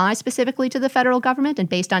that applies specifically to the federal government, and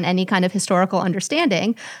based on any kind of historical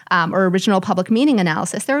understanding or original public meaning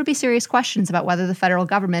analysis, there would be serious questions about whether the federal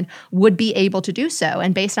government would be able to do so.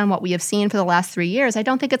 And based on what we have seen for the last 3 years, I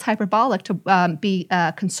don't think it's hyperbolic to be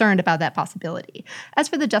concerned about that possibility. As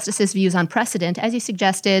for the justices' views on precedent, as you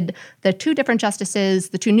suggested, the two different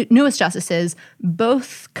justices, the two newest justices,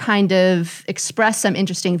 both kind of express some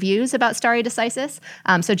interesting views about stare decisis.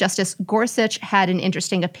 So Justice Gorsuch had an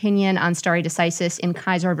interesting opinion on stare decisis in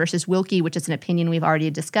Kaiser versus Wilkie, which is an opinion we've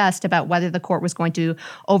already discussed, about whether the court was going to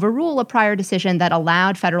overrule a prior decision that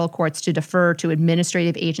allowed federal courts to defer to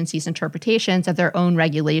administrative agencies' interpretations of their own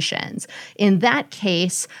regulations. In that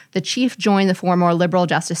case, the chief joined the four more liberal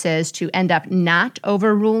justices to end up not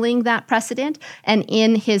overruling that precedent. And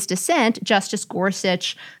in his dissent, Justice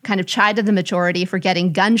Gorsuch kind of chided the majority for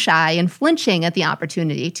getting gun-shy and flinching at the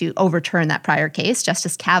opportunity to overturn that prior case.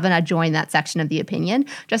 Justice Kavanaugh joined that section of the opinion.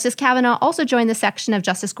 Justice Kavanaugh also joined the section of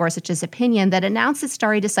Justice Gorsuch's opinion that announced that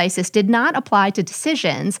stare decisis did not apply to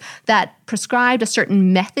decisions that prescribed a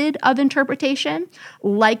certain method of interpretation,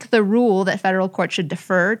 like the rule that federal courts should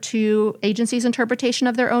defer to agencies' interpretation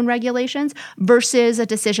of their own regulations, versus a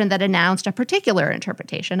decision that announced a particular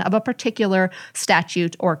interpretation of a particular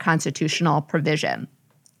statute or constitutional provision.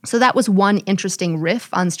 So that was one interesting riff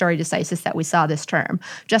on stare decisis that we saw this term.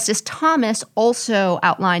 Justice Thomas also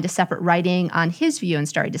outlined a separate writing on his view on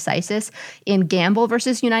stare decisis in Gamble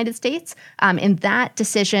versus United States. In that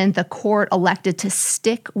decision, the court elected to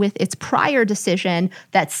stick with its prior decision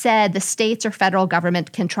that said the states or federal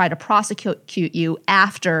government can try to prosecute you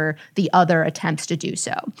after the other attempts to do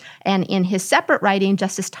so. And in his separate writing,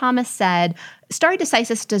 Justice Thomas said, stare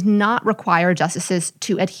decisis does not require justices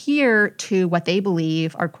to adhere to what they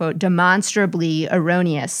believe are, quote, demonstrably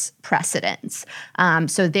erroneous precedents.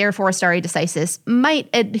 So therefore, stare decisis might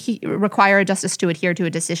require a justice to adhere to a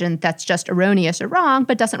decision that's just erroneous or wrong,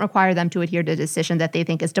 but doesn't require them to adhere to a decision that they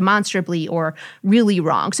think is demonstrably or really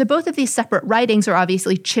wrong. So both of these separate writings are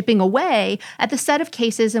obviously chipping away at the set of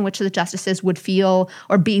cases in which the justices would feel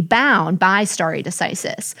or be bound by stare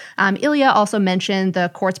decisis. Ilya also mentioned the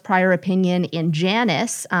court's prior opinion in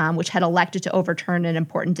Janus, which had elected to overturn an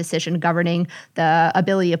important decision governing the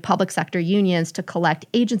ability of public sector unions to collect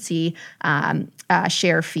agency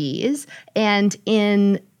share fees. And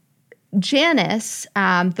in Janus,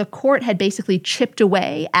 the court had basically chipped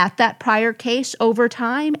away at that prior case over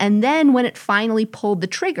time. And then when it finally pulled the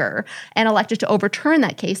trigger and elected to overturn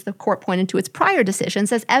that case, the court pointed to its prior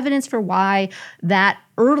decisions as evidence for why that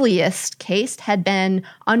earliest case had been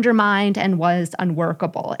undermined and was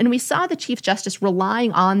unworkable. And we saw the Chief Justice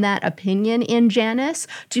relying on that opinion in Janus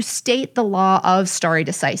to state the law of stare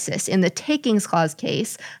decisis in the Takings Clause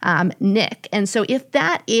case, Nick. And so if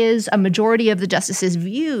that is a majority of the justices'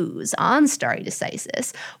 views on stare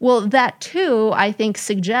decisis, well, that too, I think,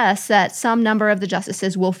 suggests that some number of the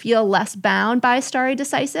justices will feel less bound by stare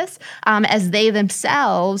decisis as they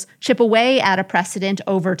themselves chip away at a precedent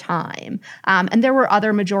over time. And there were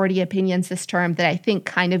other majority opinions this term that I think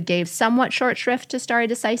kind of gave somewhat short shrift to stare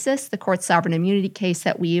decisis. The court's sovereign immunity case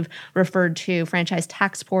that we've referred to, Franchise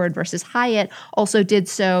Tax Board versus Hyatt, also did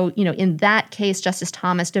so. In that case, Justice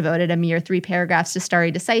Thomas devoted a mere 3 paragraphs to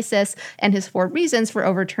stare decisis, and his 4 reasons for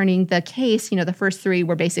overturning the case, the first 3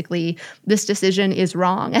 were basically, this decision is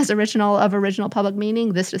wrong as original public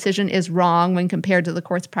meaning, this decision is wrong when compared to the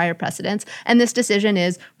court's prior precedents, and this decision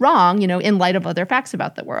is wrong, in light of other facts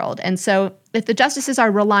about the world. And so if the justices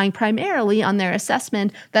are relying primarily on their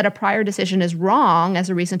assessment that a prior decision is wrong as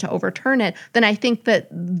a reason to overturn it, then I think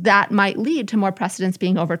that might lead to more precedents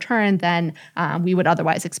being overturned than we would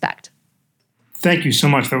otherwise expect. Thank you so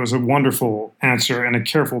much. That was a wonderful answer and a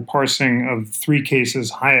careful parsing of 3 cases,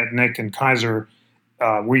 Hyatt, Nick, and Kaiser,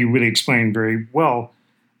 where you really explained very well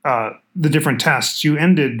the different tests. You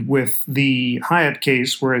ended with the Hyatt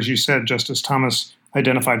case, where, as you said, Justice Thomas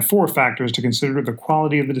identified 4 factors to consider: the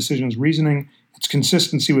quality of the decision's reasoning, its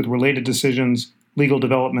consistency with related decisions, legal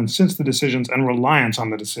developments since the decisions, and reliance on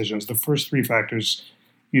the decisions. The first 3 factors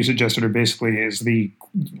you suggested are basically is the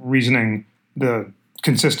reasoning, the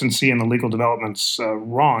consistency, and the legal developments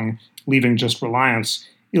wrong, leaving just reliance.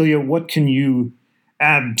 Ilya, what can you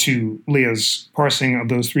add to Leah's parsing of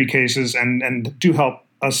those 3 cases, and do help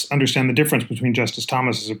us understand the difference between Justice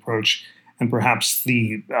Thomas's approach and perhaps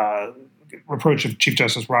the approach of Chief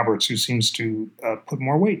Justice Roberts, who seems to put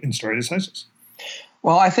more weight in stare decisis?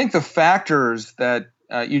 Well, I think the factors that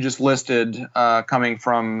you just listed coming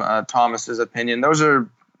from Thomas's opinion, those are,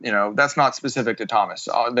 that's not specific to Thomas.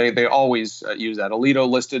 They always use that. Alito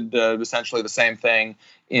listed essentially the same thing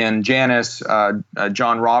in Janus.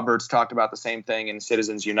 John Roberts talked about the same thing in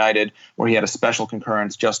Citizens United, where he had a special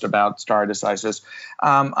concurrence just about stare decisis.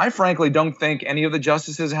 I frankly don't think any of the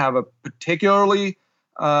justices have a particularly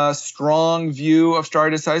strong view of stare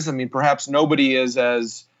decisis. I mean, perhaps nobody is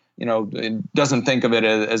as doesn't think of it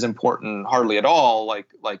as important hardly at all, like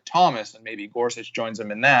Thomas, and maybe Gorsuch joins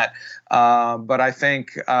him in that. But I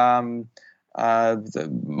think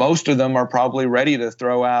most of them are probably ready to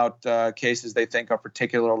throw out cases they think are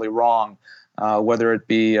particularly wrong, whether it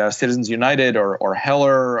be Citizens United or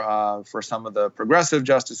Heller for some of the progressive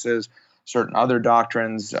justices, certain other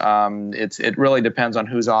doctrines. It really depends on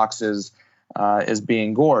whose ox is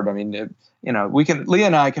being gored. I mean, Leah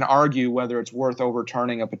and I can argue whether it's worth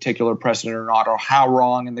overturning a particular precedent or not, or how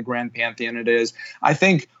wrong in the grand pantheon it is. I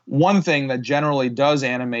think one thing that generally does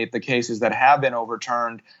animate the cases that have been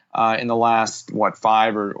overturned in the last,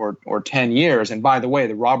 5 or 10 years, and by the way,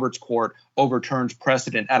 the Roberts Court overturns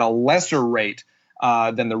precedent at a lesser rate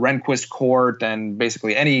than the Rehnquist Court and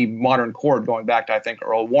basically any modern court going back to, I think,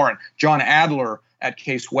 Earl Warren. John Adler at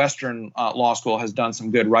Case Western Law School has done some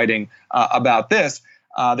good writing about this.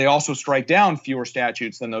 They also strike down fewer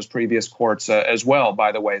statutes than those previous courts as well,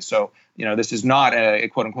 by the way. So, this is not a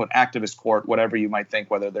quote unquote activist court, whatever you might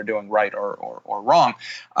think, whether they're doing right or wrong.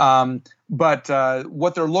 But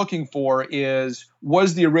what they're looking for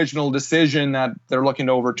was the original decision that they're looking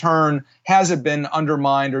to overturn, has it been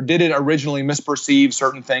undermined, or did it originally misperceive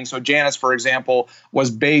certain things? So Janus, for example,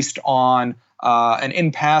 was based on an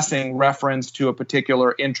in-passing reference to a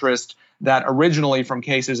particular interest that originally from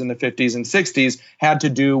cases in the 50s and 60s had to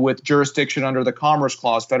do with jurisdiction under the Commerce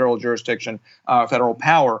Clause, federal jurisdiction, federal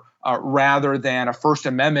power, rather than a First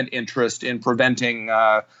Amendment interest in preventing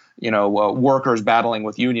workers battling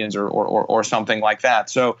with unions or something like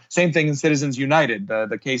that. So same thing in Citizens United.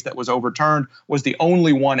 The case that was overturned was the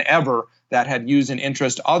only one ever that had used an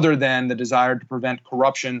interest other than the desire to prevent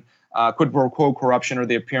corruption, quid pro quo corruption, or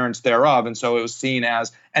the appearance thereof. And so it was seen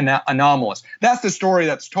as anomalous. That's the story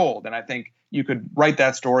that's told. And I think you could write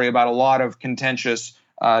that story about a lot of contentious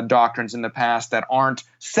doctrines in the past that aren't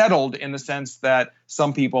settled, in the sense that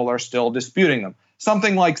some people are still disputing them.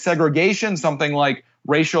 Something like segregation, something like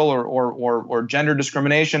racial or gender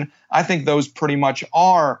discrimination, I think those pretty much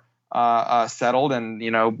are settled. And,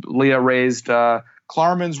 Leah raised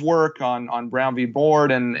Klarman's work on Brown v.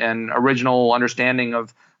 Board and original understanding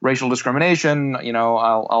of racial discrimination.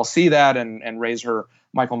 I'll see that and raise her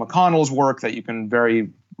Michael McConnell's work that you can very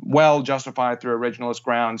well justify through originalist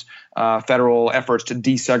grounds, federal efforts to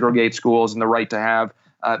desegregate schools and the right to have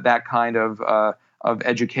that kind of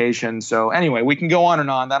education. So anyway, we can go on and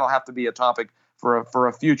on. That'll have to be a topic for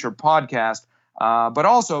a future podcast. But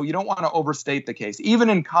also, you don't want to overstate the case. Even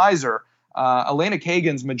in Kaiser, Elena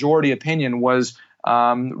Kagan's majority opinion was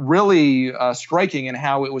really striking in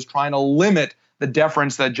how it was trying to limit the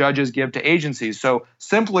deference that judges give to agencies. So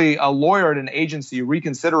simply a lawyer at an agency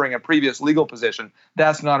reconsidering a previous legal position,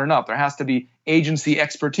 that's not enough. There has to be agency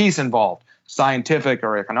expertise involved, scientific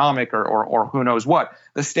or economic or who knows what.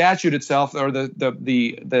 The statute itself, or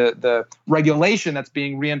the regulation that's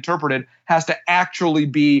being reinterpreted, has to actually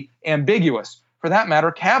be ambiguous. For that matter,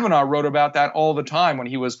 Kavanaugh wrote about that all the time when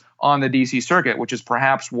he was on the D.C. Circuit, which is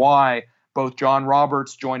perhaps why both John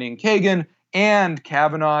Roberts joining Kagan and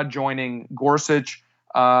Kavanaugh joining Gorsuch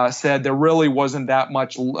said there really wasn't that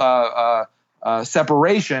much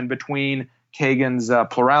separation between Kagan's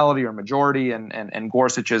plurality or majority and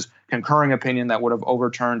Gorsuch's concurring opinion that would have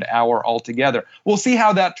overturned our altogether. We'll see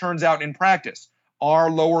how that turns out in practice.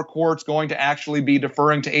 Are lower courts going to actually be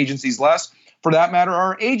deferring to agencies less? For that matter,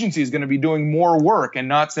 are agencies going to be doing more work and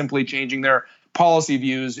not simply changing their policy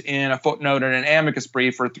views in a footnote and an amicus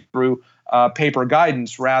brief or through paper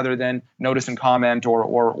guidance rather than notice and comment or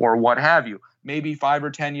what have you? Maybe 5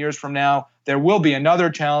 or 10 years from now, there will be another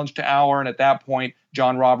challenge to our, and at that point,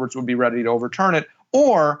 John Roberts would be ready to overturn it.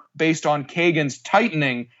 or based on Kagan's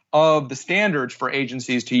tightening of the standards for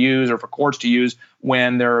agencies to use or for courts to use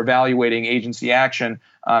when they're evaluating agency action,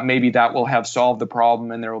 maybe that will have solved the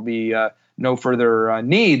problem and there will be no further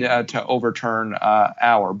need to overturn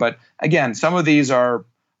Auer. But again, some of these are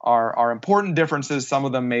important differences. Some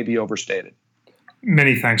of them may be overstated.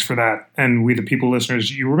 Many thanks for that. And we, the people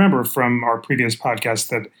listeners, you remember from our previous podcast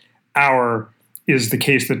that Auer is the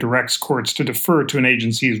case that directs courts to defer to an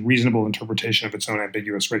agency's reasonable interpretation of its own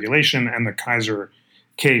ambiguous regulation, and the Kaiser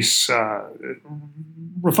case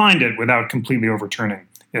refined it without completely overturning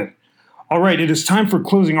it. All right, it is time for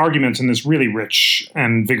closing arguments in this really rich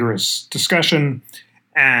and vigorous discussion.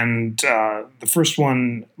 And the first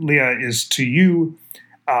one, Leah, is to you.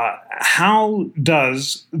 How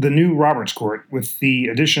does the new Roberts Court, with the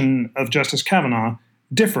addition of Justice Kavanaugh,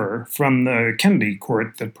 differ from the Kennedy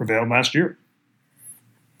Court that prevailed last year?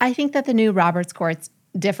 I think that the new Roberts Court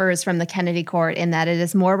differs from the Kennedy Court in that it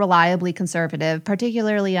is more reliably conservative,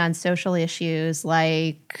 particularly on social issues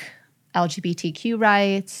like LGBTQ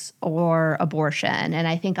rights or abortion. And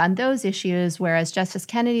I think on those issues, whereas Justice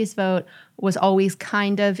Kennedy's vote was always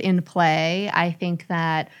kind of in play, I think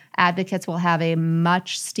that advocates will have a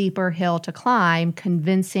much steeper hill to climb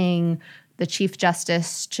convincing the Chief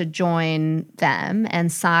Justice to join them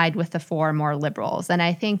and side with the four more liberals. And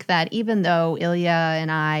I think that even though Ilya and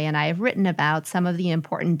I have written about some of the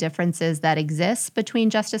important differences that exist between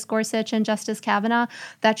Justice Gorsuch and Justice Kavanaugh,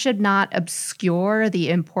 that should not obscure the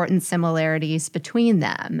important similarities between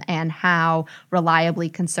them and how reliably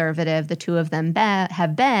conservative the two of them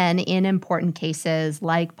have been in important cases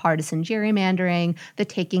like partisan gerrymandering, the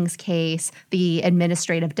takings case, the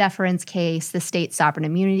administrative deference case, the state sovereign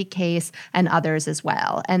immunity case, and others as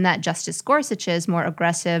well. And that Justice Gorsuch's more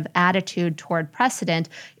aggressive attitude toward precedent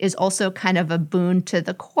is also kind of a boon to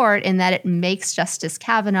the court in that it makes Justice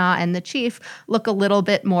Kavanaugh and the Chief look a little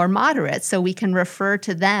bit more moderate. So we can refer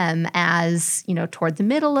to them as, toward the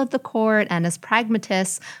middle of the court and as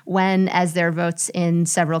pragmatists when, as their votes in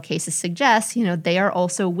several cases suggest, they are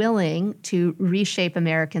also willing to reshape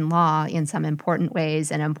American law in some important ways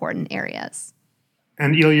and important areas.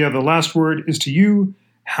 And Ilya, the last word is to you.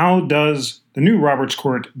 How does the new Roberts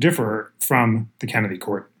Court differ from the Kennedy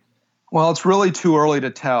Court? Well, it's really too early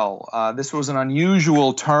to tell. This was an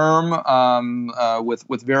unusual term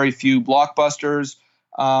with very few blockbusters.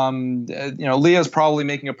 Leah's probably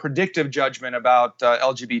making a predictive judgment about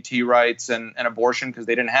LGBT rights and abortion because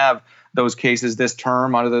they didn't have those cases this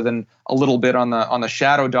term, other than a little bit on the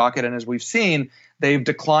shadow docket. And as we've seen, they've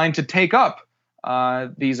declined to take up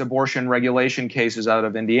these abortion regulation cases out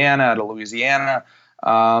of Indiana, out of Louisiana.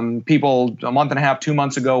 People a month and a half, 2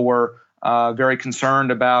 months ago were very concerned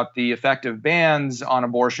about the effective bans on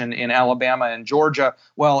abortion in Alabama and Georgia.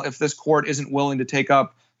 Well, if this court isn't willing to take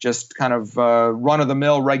up just kind of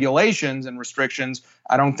run-of-the-mill regulations and restrictions,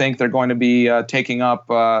 I don't think they're going to be taking up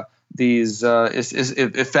these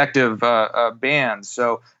effective bans.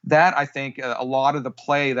 So that, I think, a lot of the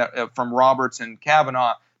play that from Roberts and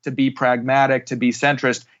Kavanaugh to be pragmatic, to be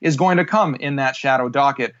centrist, is going to come in that shadow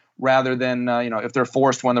docket, rather than if they're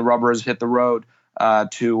forced when the rubber has hit the road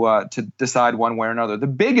to decide one way or another. The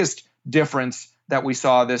biggest difference that we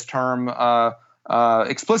saw this term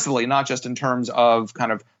explicitly, not just in terms of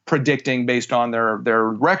kind of predicting based on their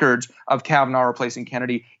records of Kavanaugh replacing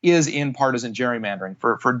Kennedy, is in partisan gerrymandering.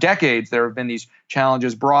 For decades, there have been these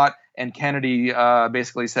challenges brought, and Kennedy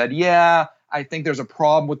basically said, yeah, I think there's a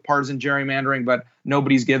problem with partisan gerrymandering, but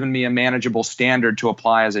nobody's given me a manageable standard to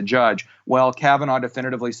apply as a judge. Well, Kavanaugh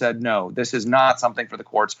definitively said, no, this is not something for the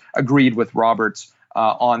courts, agreed with Roberts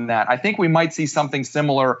on that. I think we might see something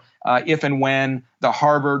similar if and when the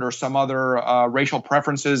Harvard or some other racial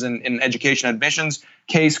preferences in education admissions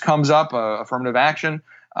case comes up, affirmative action.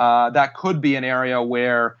 That could be an area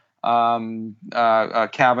where Kavanaugh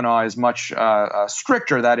is much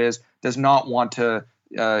stricter, that is, does not want to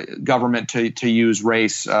government to use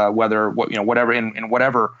race, whatever in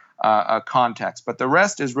whatever context. But the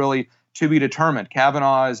rest is really to be determined.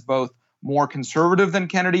 Kavanaugh is both more conservative than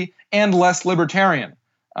Kennedy and less libertarian,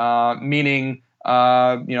 meaning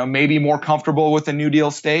maybe more comfortable with the New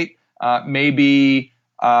Deal state, maybe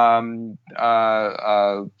on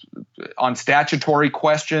statutory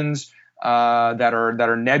questions that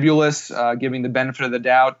are nebulous, giving the benefit of the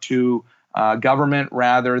doubt to government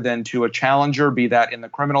rather than to a challenger, be that in the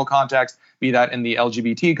criminal context, be that in the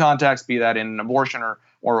LGBT context, be that in abortion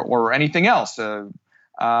or anything else.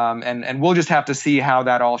 And we'll just have to see how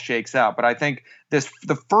that all shakes out. But I think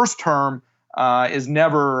the first term is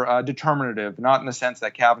never determinative, not in the sense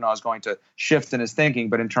that Kavanaugh is going to shift in his thinking,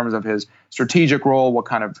 but in terms of his strategic role, what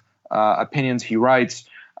kind of opinions he writes.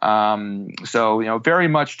 So, very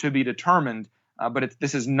much to be determined. But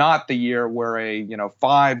this is not the year where a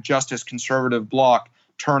 5-justice conservative bloc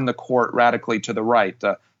turn the court radically to the right.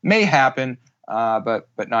 May happen, but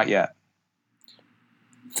not yet.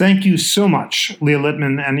 Thank you so much, Leah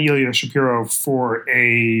Littman and Ilya Shapiro, for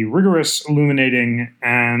a rigorous, illuminating,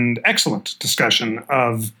 and excellent discussion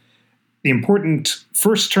of the important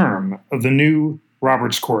first term of the new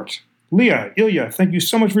Roberts Court. Leah, Ilya, thank you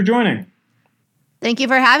so much for joining. Thank you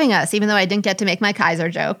for having us, even though I didn't get to make my Kaiser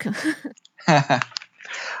joke.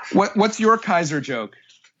 What's your Kaiser joke?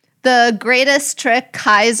 The greatest trick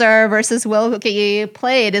Kaiser versus Wilkie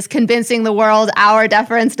played is convincing the world our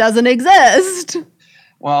deference doesn't exist.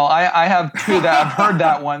 Well, I have two that I've heard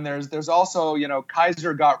that one. There's also,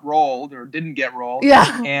 Kaiser got rolled or didn't get rolled.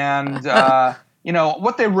 Yeah. And,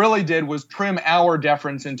 what they really did was trim our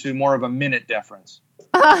deference into more of a minute deference.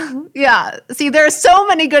 Yeah. See, there's so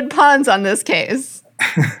many good puns on this case.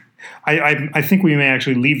 I think we may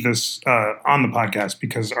actually leave this on the podcast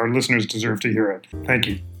because our listeners deserve to hear it. Thank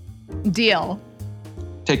you. Deal.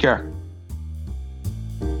 Take care.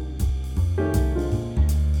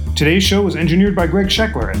 Today's show was engineered by Greg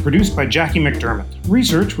Scheckler and produced by Jackie McDermott.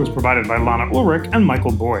 Research was provided by Lana Ulrich and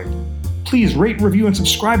Michael Boyd. Please rate, review, and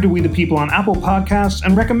subscribe to We the People on Apple Podcasts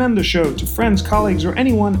and recommend the show to friends, colleagues, or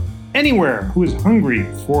anyone, anywhere who is hungry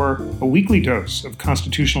for a weekly dose of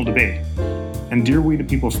constitutional debate. And dear We the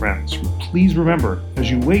People friends, please remember,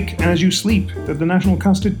 as you wake and as you sleep, that the National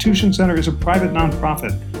Constitution Center is a private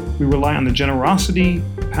nonprofit. We rely on the generosity,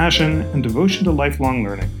 passion, and devotion to lifelong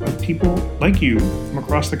learning of people like you from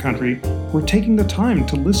across the country who are taking the time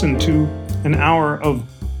to listen to an hour of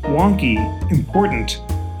wonky, important,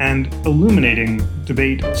 and illuminating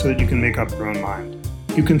debate so that you can make up your own mind.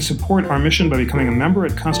 You can support our mission by becoming a member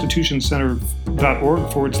at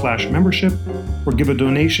constitutioncenter.org/membership or give a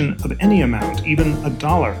donation of any amount, even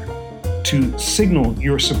 $1, to signal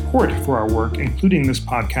your support for our work, including this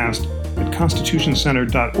podcast, at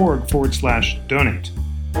constitutioncenter.org/donate.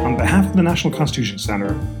 On behalf of the National Constitution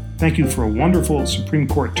Center, thank you for a wonderful Supreme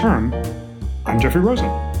Court term. I'm Jeffrey Rosen.